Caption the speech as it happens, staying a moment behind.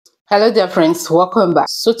Hello dear friends, welcome back.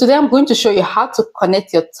 So today I'm going to show you how to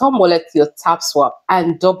connect your Tom wallet to your Tapswap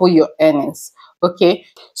and double your earnings. Okay,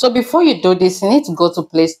 so before you do this, you need to go to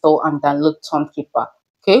Play Store and download Tonkeeper.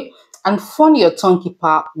 Okay, and fund your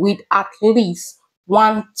Tonkeeper with at least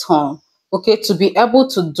 1 ton. Okay, to be able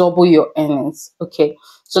to double your earnings. Okay,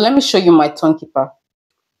 so let me show you my Tonkeeper.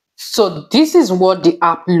 So this is what the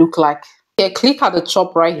app look like. Okay, click at the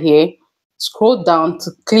top right here, scroll down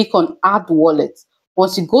to click on Add Wallet.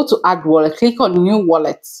 Once you go to Add Wallet, click on New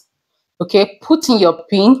Wallet. Okay, put in your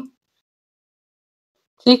PIN,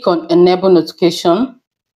 click on Enable Notification.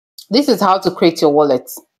 This is how to create your wallet.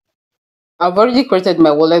 I've already created my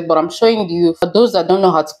wallet, but I'm showing you for those that don't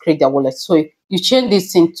know how to create their wallet. So you change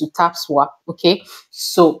this into Tapswap. Okay,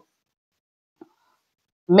 so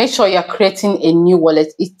make sure you're creating a new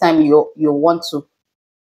wallet each time you want to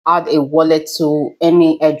add a wallet to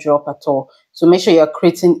any airdrop at all. So make sure you're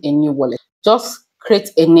creating a new wallet. Just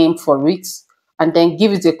create a name for it and then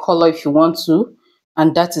give it a color if you want to,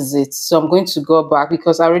 and that is it. So I'm going to go back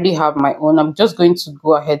because I already have my own. I'm just going to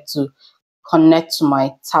go ahead to connect to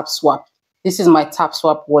my Tapswap. This is my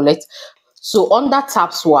Tapswap wallet. So under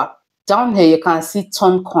Tapswap, down here you can see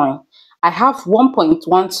ton coin. I have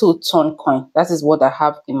 1.12 ton coin. That is what I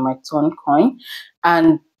have in my ton coin,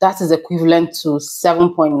 and that is equivalent to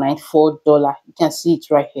 $7.94. You can see it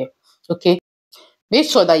right here. Okay, make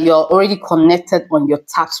sure that you're already connected on your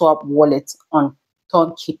Tapswap wallet on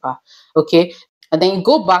Tonkeeper. Okay, and then you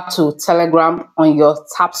go back to Telegram on your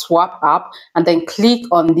Tapswap app and then click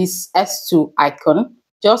on this S2 icon.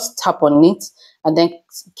 Just tap on it, and then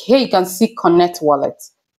here you can see Connect Wallet.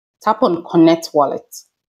 Tap on Connect Wallet.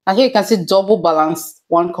 And here you can see double balance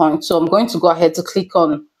 1 coin. So I'm going to go ahead to click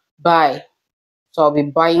on buy. So I'll be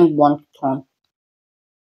buying 1 ton.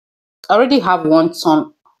 I already have 1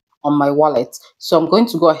 ton on my wallet. So I'm going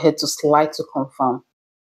to go ahead to slide to confirm.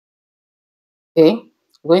 Okay.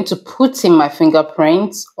 I'm going to put in my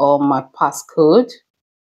fingerprint or my passcode.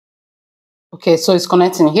 Okay, so it's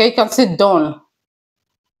connecting. Here you can see done.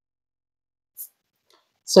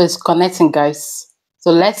 So it's connecting, guys.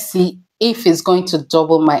 So let's see if it's going to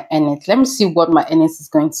double my earnings. Let me see what my earnings is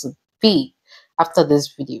going to be after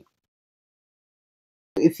this video.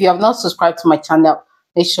 If you have not subscribed to my channel,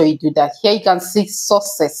 make sure you do that. Here you can see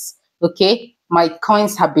sources. Okay, my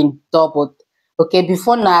coins have been doubled. Okay,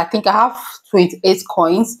 before now I think I have 28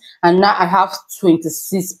 coins, and now I have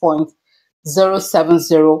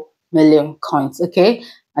 26.070 million coins. Okay,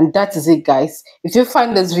 and that is it, guys. If you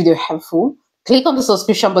find this video helpful, click on the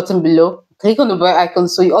subscription button below, click on the bell icon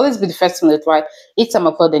so you always be the first to notify each time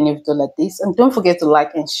I upload a new video like this, and don't forget to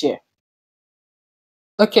like and share.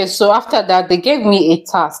 Okay, so after that, they gave me a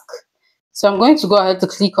task. So I'm going to go ahead to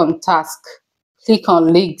click on task, click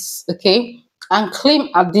on leagues, okay, and claim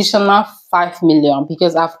additional 5 million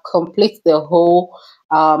because I've completed the whole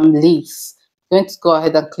leagues. I'm going to go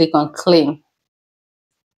ahead and click on claim.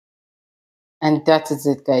 And that is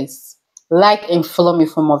it, guys. Like and follow me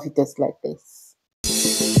for more videos like this.